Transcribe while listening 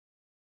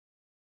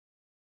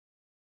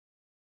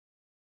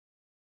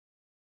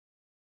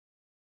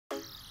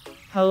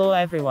Hello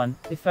everyone,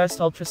 the first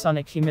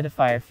ultrasonic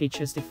humidifier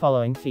features the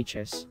following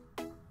features.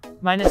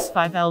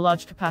 -5L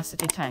large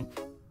capacity tank.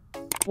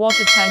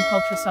 Water tank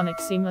ultrasonic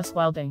seamless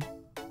welding.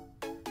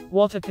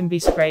 Water can be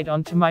sprayed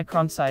onto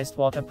micron-sized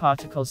water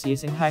particles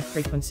using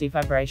high-frequency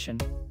vibration.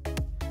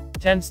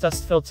 Dense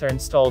dust filter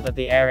installed at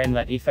the air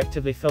inlet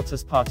effectively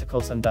filters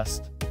particles and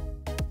dust.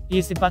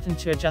 Use the button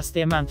to adjust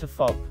the amount of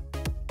fog.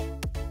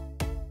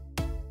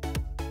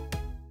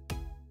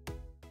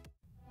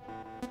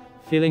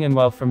 Feeling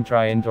unwell from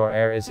dry indoor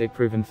air is a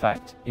proven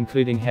fact,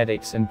 including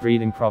headaches and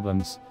breathing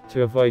problems,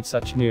 to avoid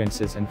such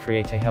nuances and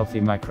create a healthy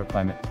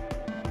microclimate.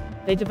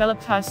 They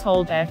developed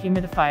household air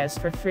humidifiers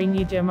for 3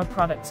 new Deerma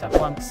products at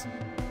once.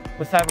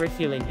 Without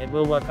refueling, it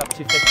will work up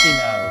to 15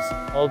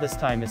 hours, all this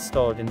time is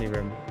stored in the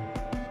room.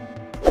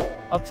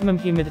 Optimum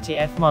Humidity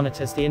F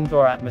monitors the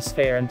indoor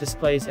atmosphere and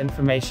displays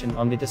information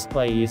on the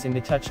display using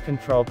the touch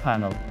control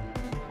panel.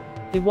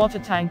 The water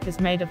tank is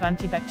made of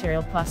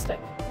antibacterial plastic.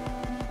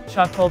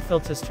 Charcoal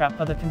filters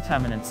trap other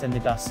contaminants in the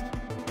dust.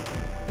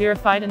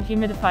 Purified and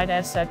humidified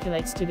air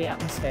circulates to the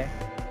atmosphere.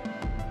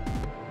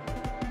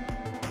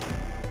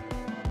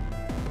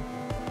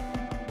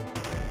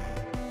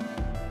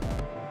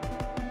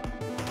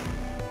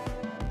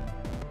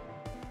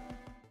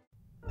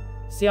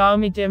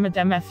 Xiaomi Deerma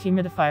DMF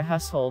Humidifier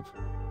Household.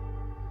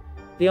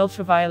 The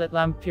ultraviolet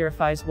lamp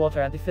purifies water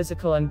at the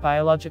physical and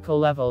biological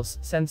levels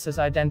sensors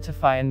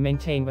identify and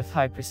maintain with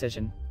high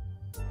precision.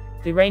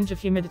 The range of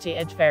humidity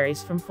edge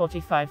varies from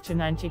 45 to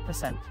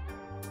 90%.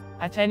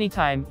 At any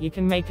time, you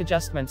can make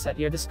adjustments at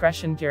your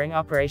discretion during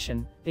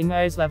operation. The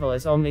noise level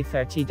is only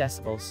 30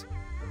 decibels.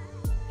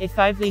 A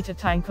 5-liter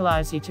tank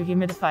allows you to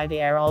humidify the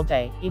air all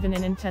day, even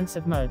in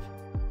intensive mode.